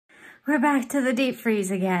We're back to the deep freeze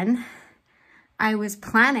again. I was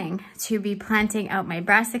planning to be planting out my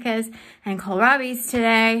brassicas and kohlrabis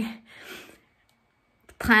today.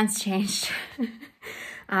 Plans changed.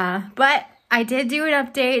 But I did do an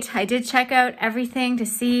update. I did check out everything to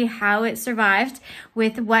see how it survived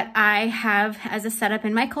with what I have as a setup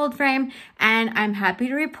in my cold frame, and I'm happy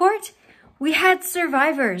to report we had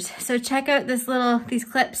survivors. So check out these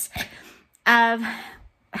clips of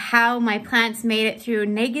how my plants made it through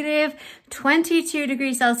negative 22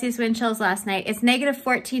 degrees Celsius wind chills last night. It's negative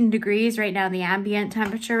 14 degrees right now, the ambient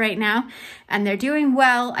temperature right now, and they're doing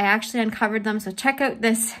well. I actually uncovered them, so check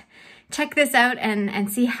this out and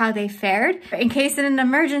see how they fared. In case in an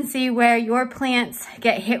emergency where your plants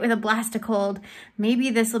get hit with a blast of cold, maybe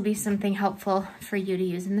this will be something helpful for you to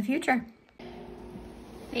use in the future.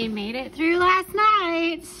 They made it through last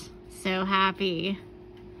night. So happy.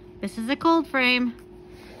 This is a cold frame.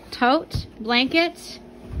 Tote, blanket,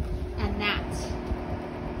 and that.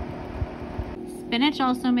 Spinach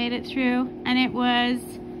also made it through, and it was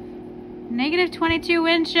negative 22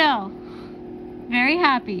 wind chill. Very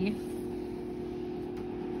happy.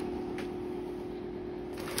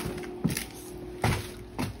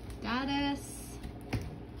 Status.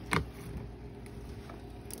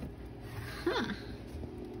 Huh.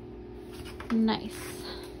 Nice.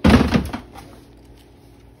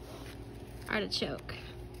 Artichoke.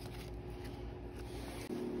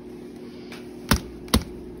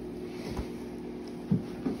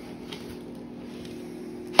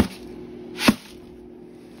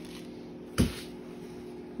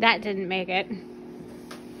 That didn't make it.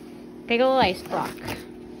 Big ol' ice block.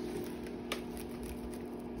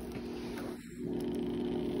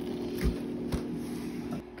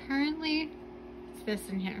 Currently, it's this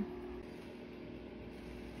in here.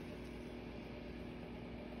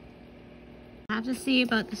 I have to see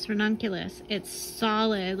about this ranunculus. It's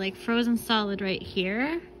solid, like frozen solid right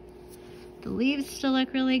here. The leaves still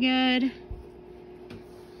look really good.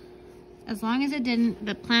 As long as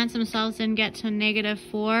the plants themselves didn't get to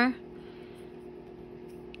 -4.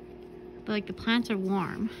 But like the plants are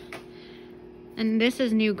warm. And this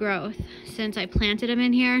is new growth since I planted them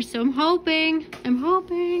in here. So I'm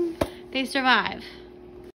hoping they survive.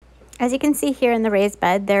 As you can see here in the raised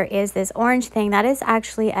bed, there is this orange thing. That is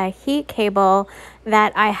actually a heat cable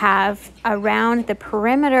that I have around the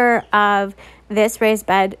perimeter of this raised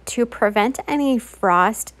bed to prevent any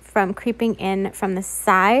frost from creeping in from the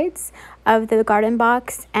sides of the garden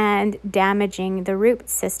box and damaging the root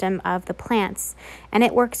system of the plants. And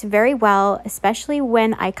it works very well, especially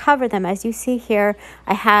when I cover them. As you see here,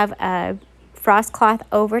 I have a frost cloth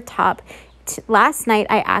over top. Last night,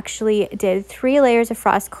 I actually did 3 layers of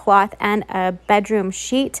frost cloth and a bedroom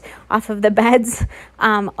sheet off of the beds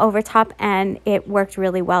over top, and it worked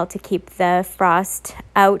really well to keep the frost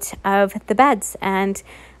out of the beds and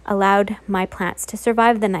allowed my plants to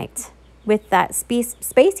survive the night with that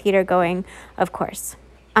space heater going, of course.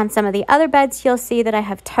 On some of the other beds, you'll see that I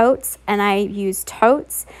have totes, and I use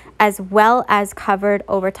totes as well as covered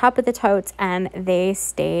over top of the totes, and they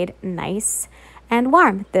stayed nice and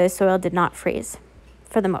warm. The soil did not freeze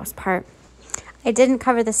for the most part. I didn't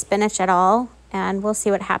cover the spinach at all, and we'll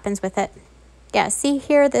see what happens with it. Yeah, see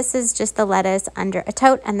here, this is just the lettuce under a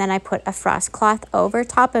tote, and then I put a frost cloth over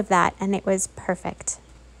top of that, and it was perfect.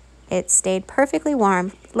 It stayed perfectly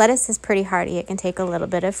warm. Lettuce is pretty hardy. It can take a little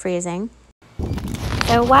bit of freezing.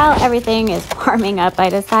 So while everything is warming up, I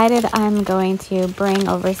decided I'm going to bring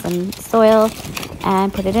over some soil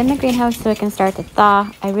and put it in the greenhouse so it can start to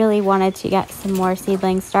thaw. I really wanted to get some more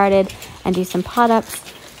seedlings started and do some pot ups.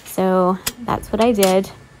 So that's what I did.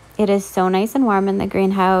 It is so nice and warm in the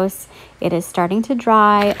greenhouse. It is starting to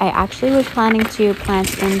dry. I actually was planning to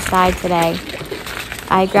plant inside today.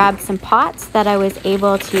 I grabbed some pots that I was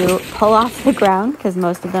able to pull off the ground because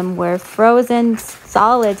most of them were frozen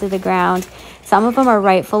solid to the ground. Some of them are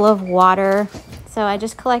right full of water. So I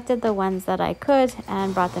just collected the ones that I could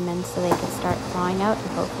and brought them in so they could start thawing out, and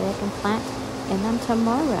hopefully I can plant in them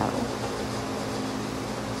tomorrow.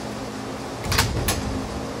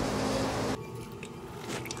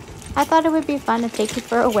 I thought it would be fun to take you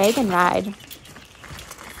for a wagon ride.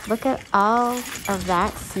 Look at all of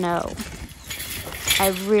that snow. I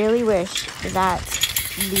really wish that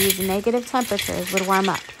these negative temperatures would warm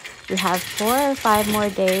up. We have 4 or 5 more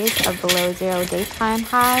days of below 0 daytime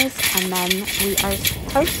highs, and then we are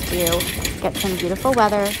supposed to get some beautiful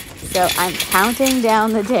weather. So I'm counting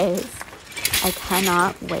down the days. I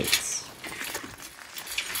cannot wait.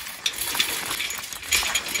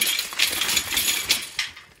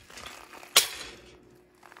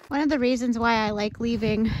 One of the reasons why I like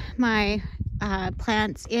leaving my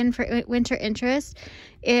plants in for winter interest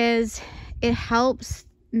is it helps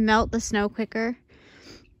melt the snow quicker.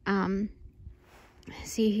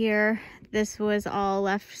 See here, this was all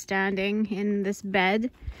left standing in this bed,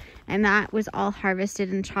 and that was all harvested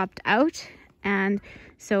and chopped out. And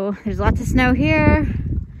so there's lots of snow here,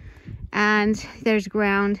 and there's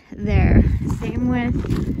ground there. Same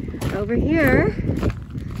with over here.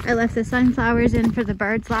 I left the sunflowers in for the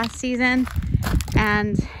birds last season,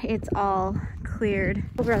 and it's all cleared.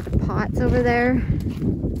 Over at the pots over there,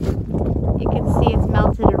 you can see it's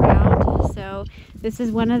melted around. So this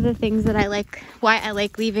is one of the things that I like, why I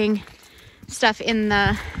like leaving stuff in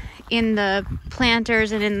the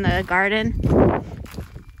planters and in the garden.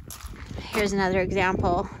 Here's another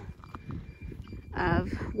example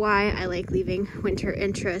of why I like leaving winter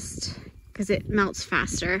interest, because it melts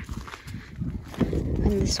faster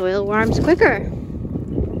and the soil warms quicker.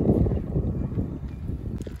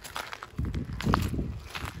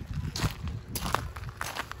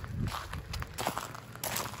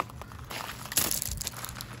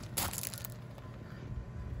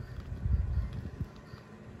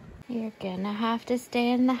 You're gonna have to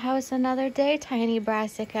stay in the house another day, tiny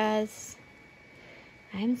brassicas.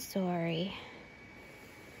 I'm sorry.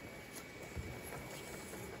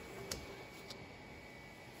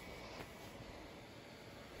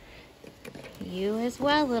 You as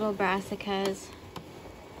well, little brassicas.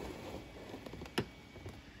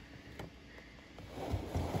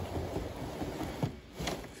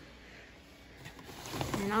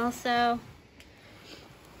 And also,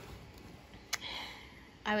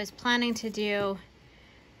 I was planning to do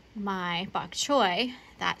my bok choy.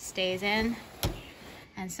 That stays in,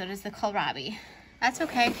 and so does the kohlrabi. That's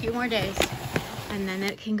okay, a few more days, and then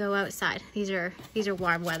it can go outside. These are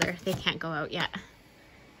warm weather. They can't go out yet.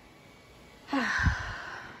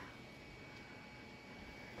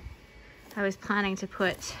 I was planning to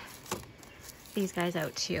put these guys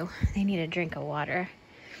out too. They need a drink of water.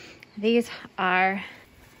 These are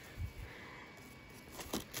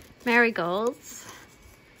marigolds,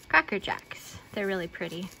 Cracker Jacks. They're really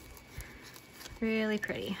pretty. Really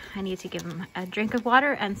pretty. I need to give them a drink of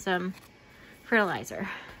water and some fertilizer.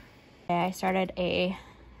 I started a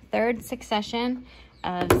third succession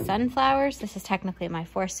of sunflowers. This is technically my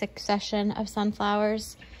fourth succession of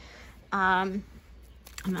sunflowers.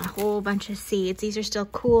 And a whole bunch of seeds. These are still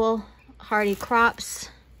cool, hardy crops.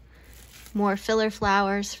 More filler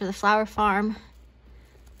flowers for the flower farm.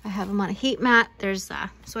 I have them on a heat mat. There's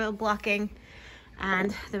soil blocking.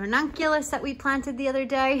 And the ranunculus that we planted the other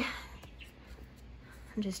day.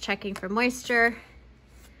 I'm just checking for moisture.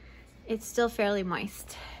 It's still fairly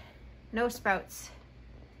moist. No sprouts.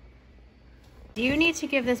 You need to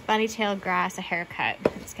give this bunny-tailed grass a haircut.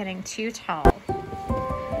 It's getting too tall.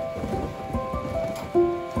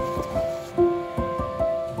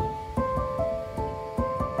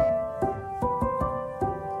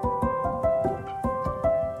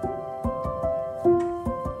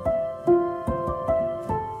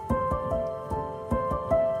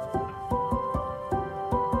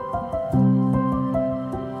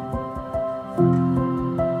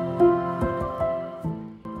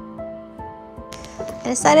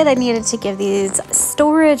 I decided I needed to give these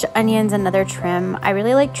storage onions another trim. I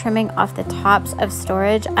really like trimming off the tops of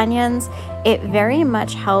storage onions. It very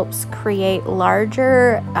much helps create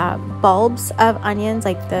larger bulbs of onions,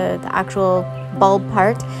 like the actual bulb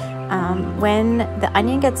part. When the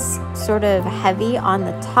onion gets sort of heavy on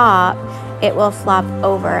the top, it will flop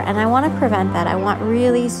over, and I want to prevent that. I want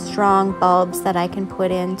really strong bulbs that I can put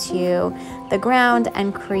into the ground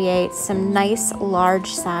and create some nice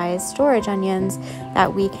large size storage onions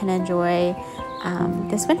that we can enjoy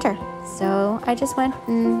this winter. So I just went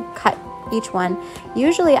and cut each one.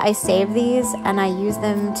 Usually I save these and I use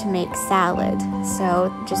them to make salad.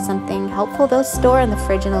 So just something helpful. They'll store in the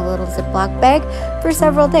fridge in a little Ziploc bag for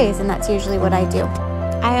several days, and that's usually what I do.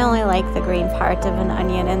 I only like the green part of an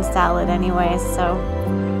onion in salad anyway, so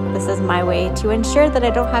this is my way to ensure that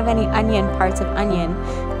I don't have any onion parts of onion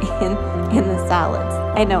in the salads.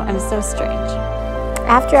 I know, I'm so strange.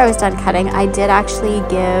 After I was done cutting, I did actually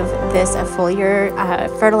give this a foliar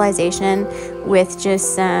fertilization with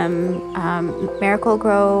just some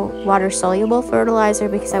Miracle-Gro water-soluble fertilizer,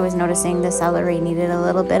 because I was noticing the celery needed a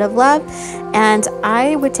little bit of love. And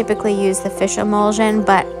I would typically use the fish emulsion,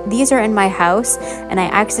 but these are in my house, and I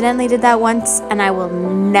accidentally did that once, and I will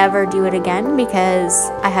never do it again because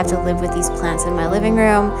I have to live with these plants in my living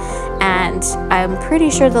room. And I'm pretty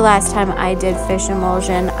sure the last time I did fish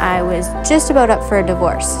emulsion, I was just about up for a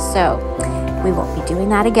divorce, so we won't be doing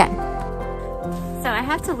that again. So I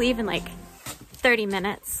have to leave in like 30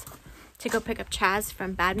 minutes to go pick up Chaz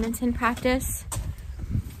from badminton practice.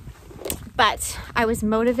 but I was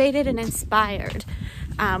motivated and inspired.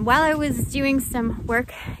 While I was doing some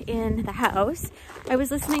work in the house, I was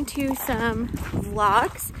listening to some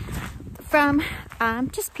vlogs from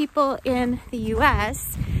just people in the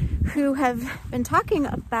US who have been talking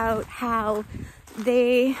about how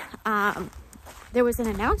they, there was an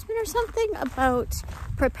announcement or something about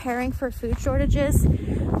preparing for food shortages,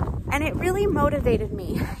 and it really motivated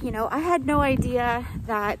me. You know, I had no idea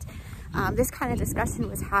that this kind of discussion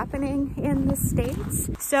was happening in the States.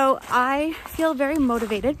 So I feel very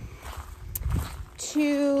motivated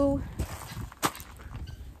to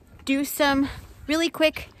do some really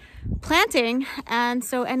quick planting. And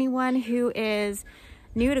so anyone who is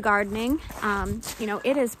new to gardening, you know,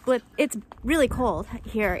 it's really cold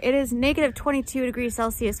here. It is negative 22 degrees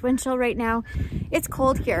Celsius wind chill right now. It's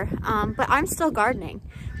cold here, but I'm still gardening.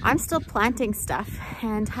 I'm still planting stuff,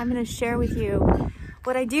 and I'm gonna share with you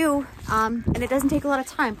what I do, and it doesn't take a lot of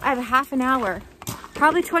time. I have a half an hour,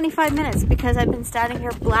 probably 25 minutes, because I've been standing here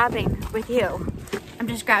blabbing with you. I'm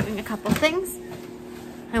just grabbing a couple things,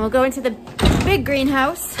 and we'll go into the big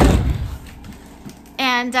greenhouse,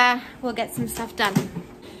 and we'll get some stuff done.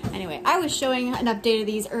 Anyway, I was showing an update of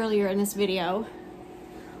these earlier in this video.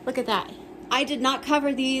 Look at that. I did not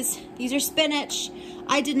cover these. These are spinach.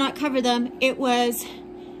 I did not cover them. It was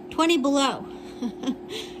 20 below.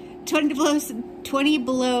 20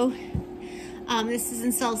 below. This is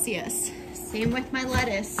in Celsius. Same with my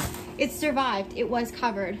lettuce. It survived. It was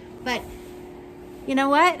covered. But you know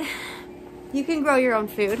what? You can grow your own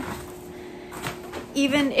food.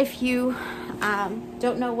 Even if you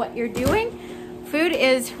don't know what you're doing, food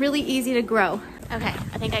is really easy to grow. Okay,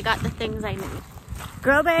 I think I got the things I need.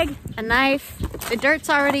 Grow bag, a knife, the dirt's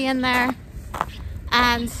already in there,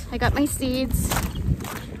 and I got my seeds,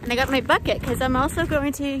 and I got my bucket, because I'm also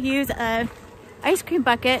going to use a ice cream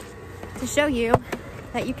bucket to show you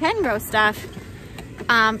that you can grow stuff.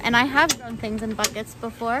 And I have grown things in buckets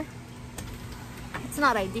before. It's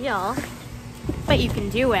not ideal, but you can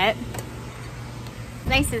do it.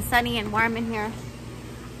 Nice and sunny and warm in here.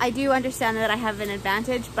 I do understand that I have an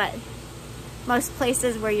advantage, but most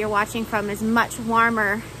places where you're watching from is much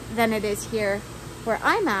warmer than it is here where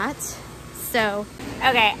I'm at. So,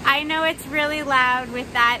 okay, I know it's really loud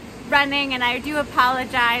with that running, and I do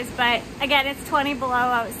apologize, but again, it's 20 below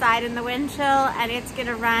outside in the wind chill, and it's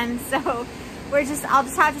gonna run, so I'll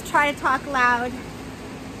just have to try to talk loud.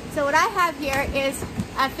 So what I have here is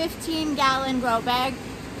a 15-gallon grow bag.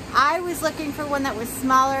 I was looking for one that was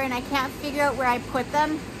smaller, and I can't figure out where I put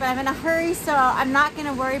them, but I'm in a hurry, so I'm not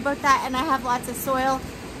gonna worry about that, and I have lots of soil,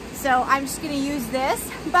 so I'm just gonna use this.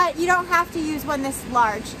 But you don't have to use one this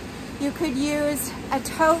large. You could use a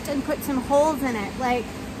tote and put some holes in it, like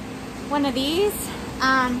one of these,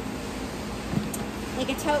 like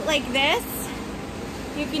a tote like this.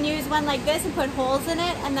 You can use one like this and put holes in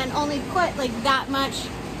it, and then only put like that much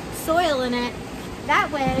soil in it.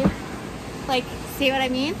 That way, like, see what I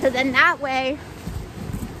mean? So then that way,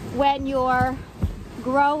 when you're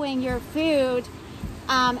growing your food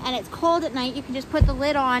and it's cold at night, you can just put the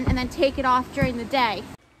lid on and then take it off during the day.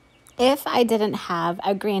 If I didn't have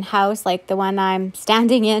a greenhouse like the one I'm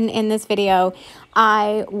standing in this video,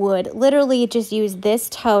 I would literally just use this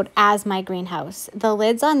tote as my greenhouse. The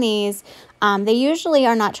lids on these, they usually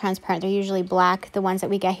are not transparent. They're usually black, the ones that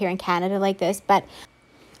we get here in Canada like this, but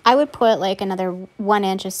I would put like another 1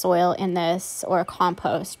 inch of soil in this, or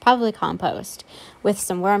compost, probably compost, with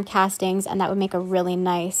some worm castings, and that would make a really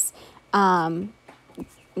nice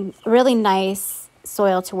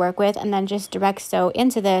soil to work with, and then just direct sow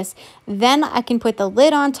into this. Then I can put the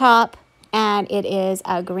lid on top, and it is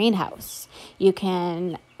a greenhouse. You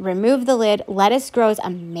can remove the lid. Lettuce grows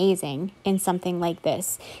amazing in something like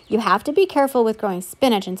this. You have to be careful with growing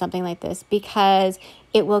spinach in something like this, because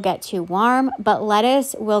it will get too warm, but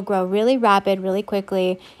lettuce will grow really rapid, really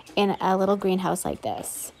quickly in a little greenhouse like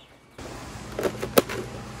this.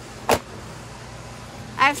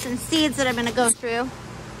 I have some seeds that I'm gonna go through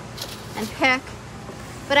and pick,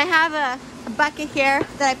 but I have a bucket here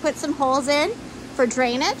that I put some holes in for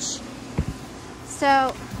drainage.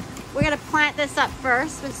 So we're gonna plant this up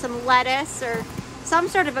first with some lettuce or some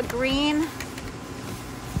sort of a green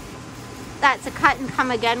that's a cut and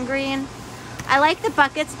come again green. I like the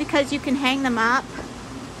buckets because you can hang them up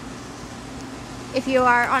if you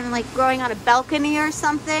are on like growing on a balcony or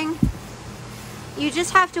something. You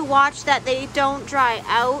just have to watch that they don't dry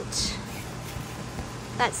out.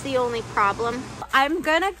 That's the only problem. I'm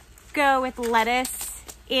gonna go with lettuce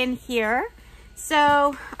in here.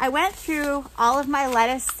 So I went through all of my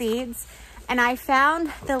lettuce seeds, and I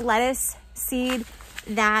found the lettuce seed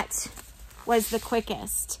that was the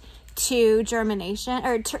quickest to germination,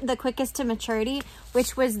 or the quickest to maturity,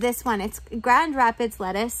 which was this one. It's Grand Rapids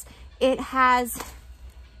lettuce. It has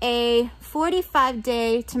a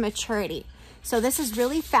 45-day to maturity. So this is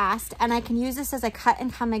really fast, and I can use this as a cut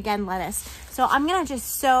and come again lettuce. So I'm gonna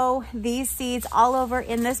just sow these seeds all over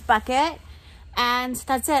in this bucket, and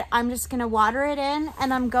that's it. I'm just gonna water it in,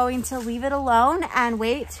 and I'm going to leave it alone and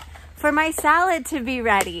wait for my salad to be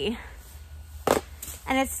ready.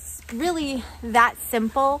 And it's really that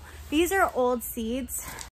simple. These are old seeds.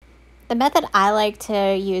 The method I like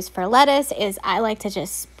to use for lettuce is I like to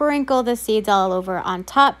just sprinkle the seeds all over on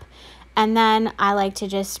top, and then I like to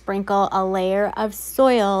just sprinkle a layer of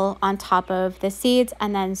soil on top of the seeds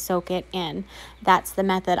and then soak it in. That's the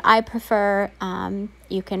method I prefer.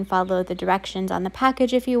 You can follow the directions on the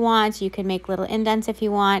package if you want. You can make little indents if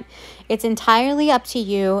you want. It's entirely up to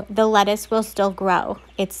you. The lettuce will still grow.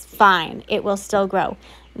 It's fine. It will still grow.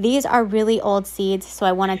 These are really old seeds, so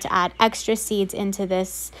I wanted to add extra seeds into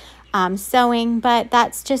this sowing, but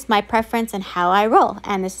that's just my preference and how I roll,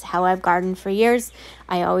 and this is how I've gardened for years.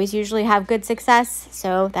 I always usually have good success,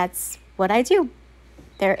 so that's what I do.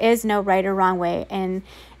 There is no right or wrong way in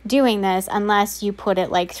doing this unless you put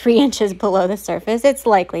it like 3 inches below the surface. It's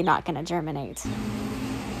likely not going to germinate.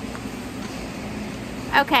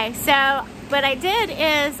 Okay, so what I did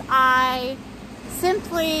is I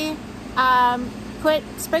simply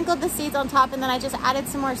sprinkled the seeds on top, and then I just added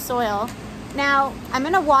some more soil. Now I'm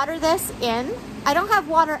gonna water this in. I don't have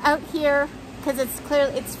water out here because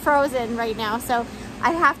it's frozen right now, so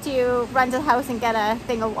I have to run to the house and get a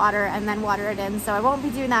thing of water and then water it in, so I won't be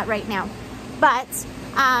doing that right now. But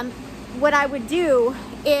what I would do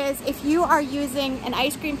is, if you are using an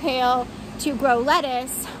ice cream pail to grow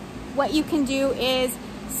lettuce, what you can do is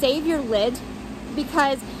save your lid,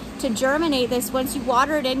 because to germinate this, once you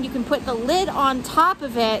water it in, you can put the lid on top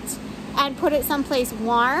of it and put it someplace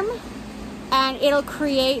warm, and it'll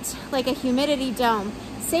create like a humidity dome.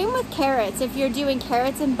 Same with carrots. If you're doing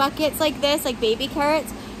carrots in buckets like this, like baby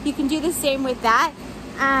carrots, you can do the same with that.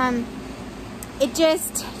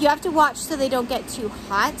 You have to watch so they don't get too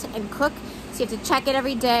hot and cook. So you have to check it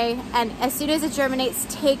every day. And as soon as it germinates,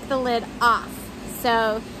 take the lid off.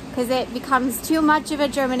 So, because it becomes too much of a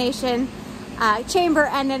germination chamber,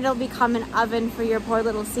 and it'll become an oven for your poor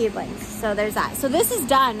little seedlings. So there's that. So this is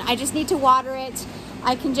done. I just need to water it.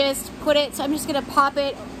 I can just put it, so I'm just gonna pop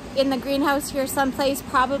it in the greenhouse here someplace,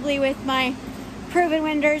 probably with my proven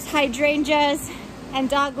winders, hydrangeas, and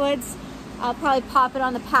dogwoods. I'll probably pop it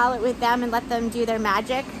on the pallet with them and let them do their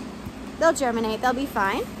magic. They'll germinate, they'll be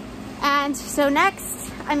fine. And so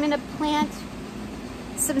next, I'm gonna plant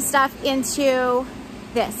some stuff into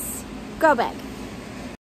this grow bag.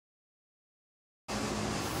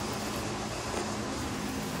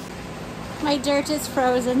 My dirt is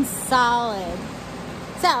frozen solid.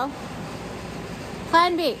 So,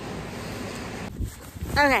 plan B.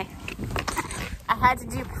 Okay, I had to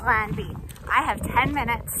do plan B. I have 10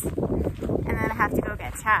 minutes, and then I have to go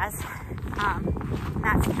get Chaz.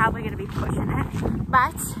 That's probably gonna be pushing it.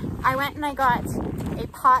 But I went and I got a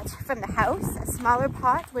pot from the house, a smaller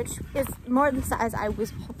pot, which is more the size I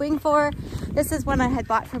was hoping for. This is one I had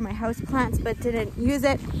bought for my house plants, but didn't use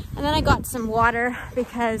it. And then I got some water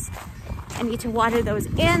because I need to water those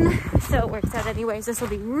in, so it works out anyways. This will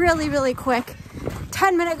be really, really quick.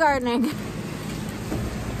 10-minute gardening.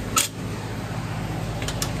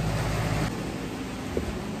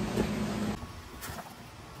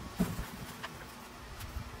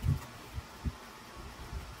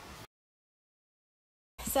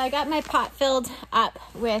 So I got my pot filled up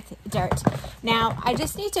with dirt. Now I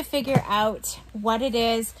just need to figure out what it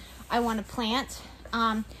is I want to plant.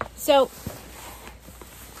 So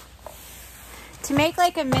to make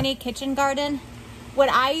like a mini kitchen garden, what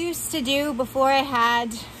I used to do before I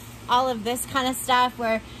had all of this kind of stuff,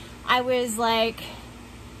 where I was like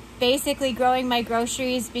basically growing my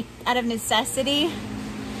groceries out of necessity,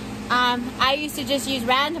 I used to just use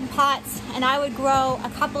random pots, and I would grow a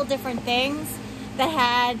couple different things that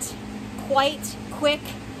had quite quick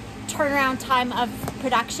turnaround time of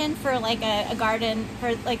production for like a garden, for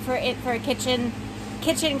a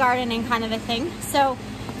kitchen gardening kind of a thing. So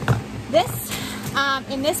this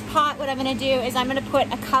in this pot, what I'm going to do is I'm going to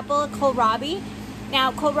put a couple of kohlrabi.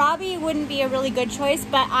 Now kohlrabi wouldn't be a really good choice,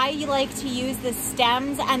 but I like to use the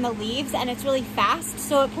stems and the leaves, and it's really fast,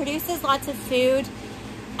 so it produces lots of food,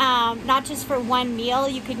 not just for one meal.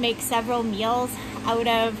 You could make several meals out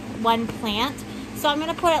of one plant. So I'm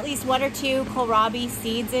going to put at least 1 or 2 kohlrabi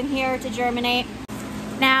seeds in here to germinate.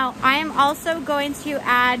 Now I'm also going to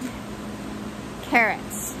add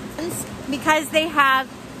carrots because they have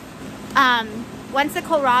once the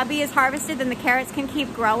kohlrabi is harvested, then the carrots can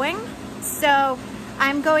keep growing. So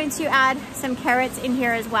I'm going to add some carrots in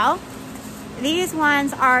here as well. These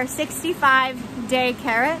ones are 65-day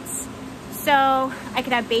carrots. So I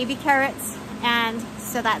could have baby carrots, and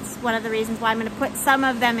so that's one of the reasons why I'm gonna put some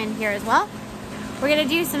of them in here as well. We're gonna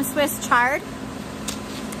do some Swiss chard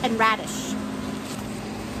and radish.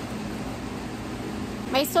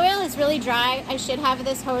 My soil is really dry. I should have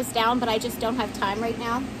this hosed down, but I just don't have time right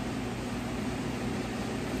now.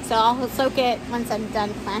 So I'll soak it once I'm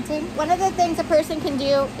done planting. One of the things a person can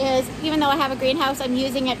do is, even though I have a greenhouse, I'm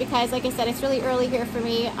using it because, like I said, it's really early here for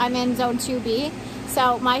me. I'm in zone 2B.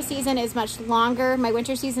 So my season is much longer. My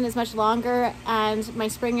winter season is much longer, and my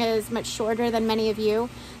spring is much shorter than many of you.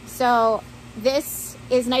 So this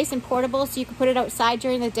is nice and portable, so you can put it outside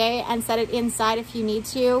during the day and set it inside if you need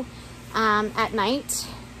to at night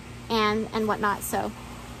and whatnot. So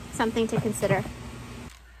something to consider.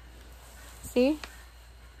 See?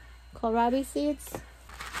 Kohlrabi seeds.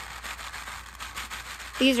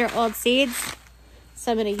 These are old seeds,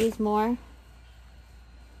 so I'm going to use more.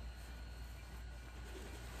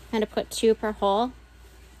 I'm going to put 2 per hole.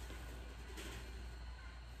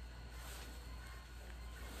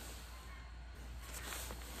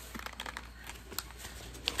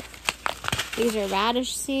 These are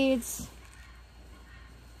radish seeds.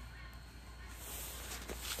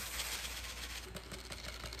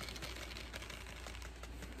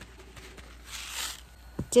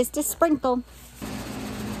 Just a sprinkle.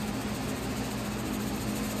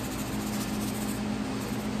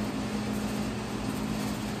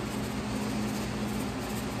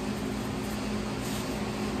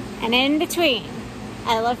 And in between,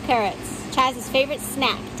 I love carrots. Chaz's favorite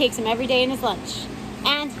snack. He takes them every day in his lunch.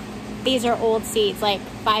 And these are old seeds, like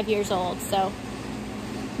 5 years old, so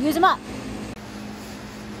use them up.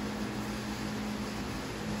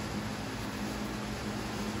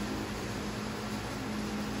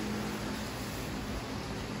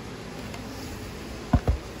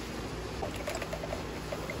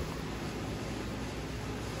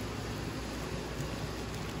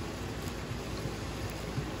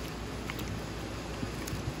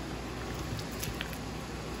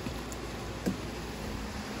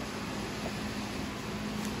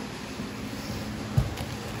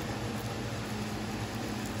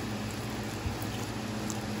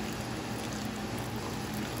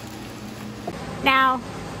 Now,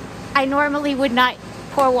 I normally would not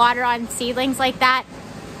pour water on seedlings like that,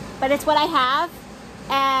 but it's what I have,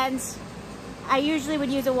 and I usually would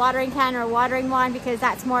use a watering can or a watering wand because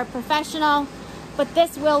that's more professional, but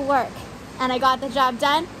this will work. And I got the job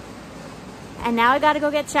done, and now I gotta go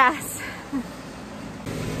get Chaz.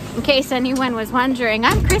 In case anyone was wondering,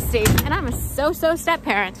 I'm Christy, and I'm a so-so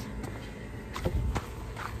step-parent.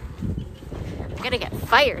 I'm gonna get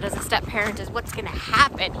fired as a step-parent is what's gonna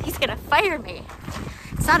happen. He's gonna fire me.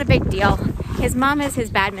 It's not a big deal. His mom is his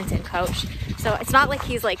badminton coach, so it's not like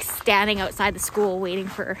he's like standing outside the school waiting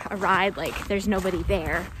for a ride, like there's nobody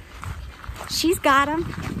there. She's got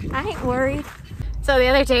him. I ain't worried. So the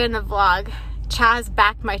other day in the vlog, Chaz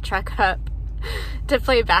backed my truck up to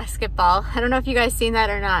play basketball. I don't know if you guys seen that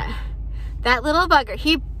or not. That little bugger,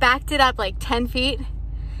 he backed it up like 10 feet.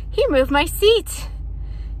 He moved my seat.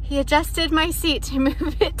 He adjusted my seat to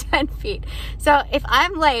move it 10 feet. So if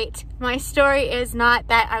I'm late, my story is not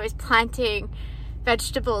that I was planting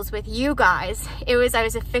vegetables with you guys. It was I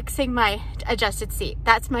was fixing my adjusted seat.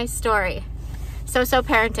 That's my story. So-so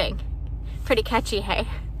parenting. Pretty catchy, hey?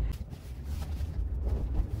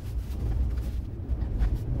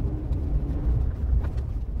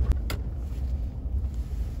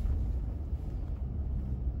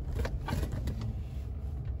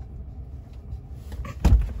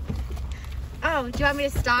 Oh, do you want me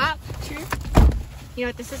to stop? Sure. You know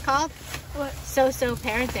what this is called? What? So-so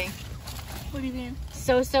parenting. What do you mean?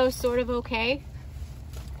 So-so sort of okay.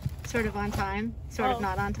 Sort of on time. Sort of Oh.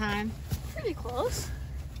 not on time. Pretty close,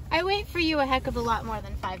 I wait for you a heck of a lot more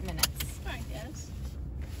than 5 minutes. I guess.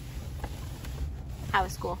 How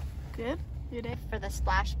was school? Good. Your day? For the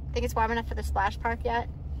splash? Think it's warm enough for the splash park yet?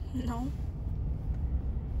 No.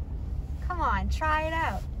 Come on, try it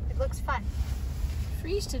out. It looks fun.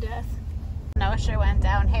 Freeze to death. Noah sure went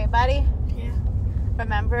down. Hey, buddy. Yeah.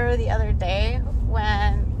 Remember the other day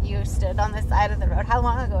when you stood on the side of the road? How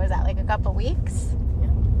long ago was that? Like a couple weeks? Yeah.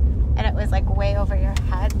 And it was like way over your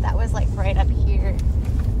head. That was like right up here.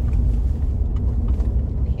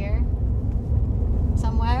 Here?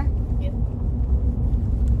 Somewhere? Yep.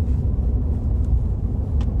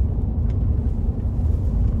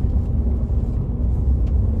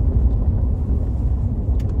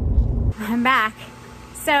 I'm back.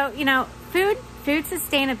 So, you know, food food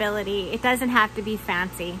sustainability, it doesn't have to be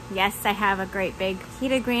fancy. Yes, I have a great big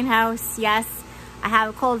heated greenhouse. Yes, I have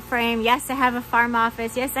a cold frame. Yes, I have a farm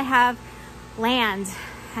office. Yes, I have land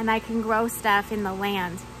and I can grow stuff in the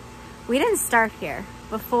land. We didn't start here.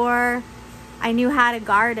 Before I knew how to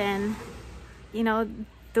garden, you know,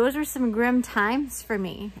 those were some grim times for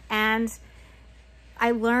me. And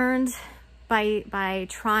I learned by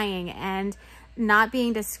trying and not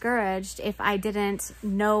being discouraged if I didn't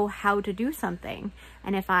know how to do something.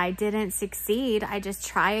 And if I didn't succeed, I just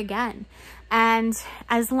try again. And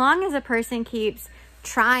as long as a person keeps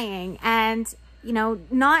trying and, you know,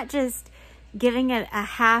 not just giving it a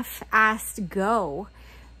half-assed go,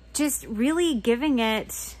 just really giving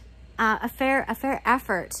it a fair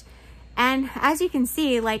effort. And as you can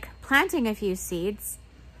see, like planting a few seeds,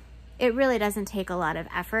 it really doesn't take a lot of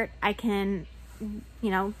effort. I can, you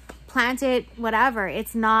know, plant it, whatever.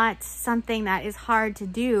 It's not something that is hard to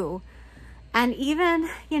do. And even,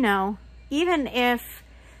 you know, even if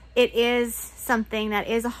it is something that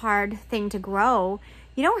is a hard thing to grow,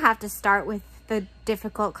 you don't have to start with the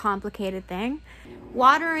difficult, complicated thing.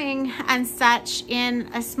 Watering and such in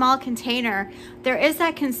a small container, there is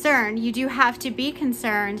that concern. You do have to be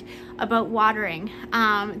concerned about watering,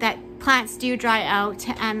 that plants do dry out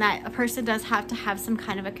and that a person does have to have some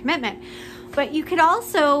kind of a commitment. But you could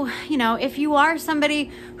also, you know, if you are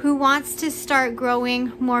somebody who wants to start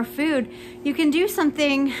growing more food, you can do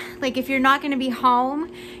something like if you're not going to be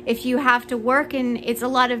home, if you have to work and it's a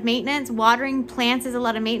lot of maintenance, watering plants is a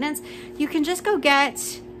lot of maintenance, you can just go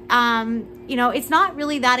get, you know, it's not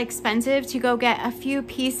really that expensive to go get a few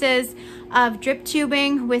pieces of drip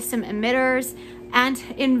tubing with some emitters and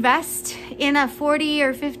invest in a $40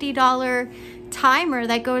 or $50 timer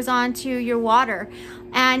that goes on to your water.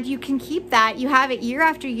 And you can keep that. You have it year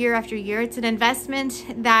after year after year. It's an investment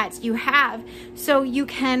that you have. So you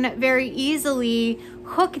can very easily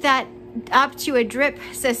hook that up to a drip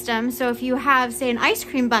system. So if you have, say, an ice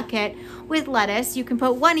cream bucket with lettuce, you can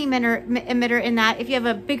put one emitter in that. If you have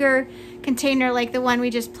a bigger container like the one we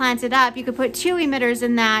just planted up, you could put 2 emitters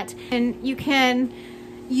in that. And you can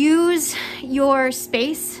use your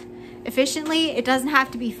space efficiently. It doesn't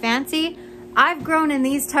have to be fancy. I've grown in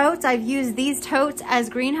these totes. I've used these totes as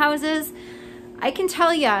greenhouses. I can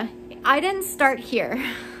tell you, I didn't start here.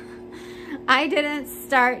 I didn't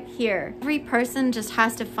start here. Every person just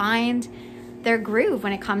has to find their groove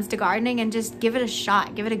when it comes to gardening and just give it a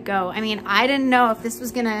shot, give it a go. I mean, I didn't know if this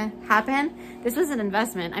was gonna happen. This was an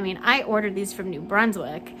investment. I mean, I ordered these from New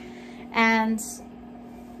Brunswick and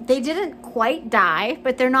they didn't quite die,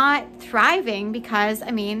 but they're not thriving because,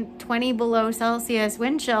 I mean, 20 below Celsius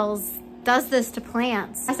wind chills does this to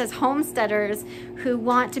plants. Us as homesteaders who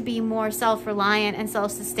want to be more self-reliant and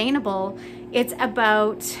self-sustainable, it's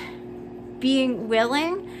about being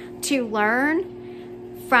willing to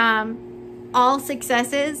learn from all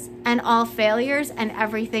successes and all failures and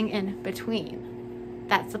everything in between.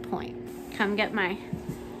 That's the point. Come get my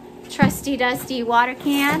trusty dusty water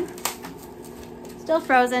can. Still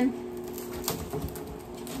frozen.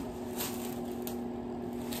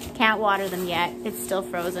 Can't water them yet. It's still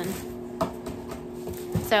frozen.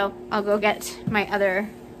 So I'll go get my other,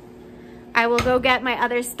 I will go get my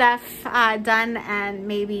other stuff done, and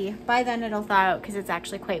maybe by then it'll thaw out because it's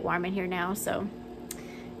actually quite warm in here now. So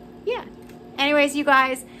yeah. Anyways, you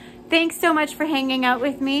guys, thanks so much for hanging out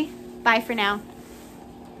with me. Bye for now.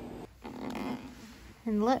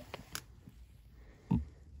 And look,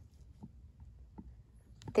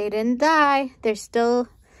 they didn't die. They're still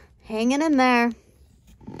hanging in there.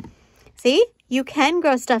 See, you can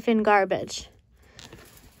grow stuff in garbage.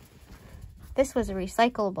 This was a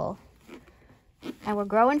recyclable. And we're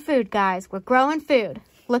growing food, guys. We're growing food.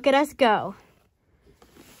 Look at us go.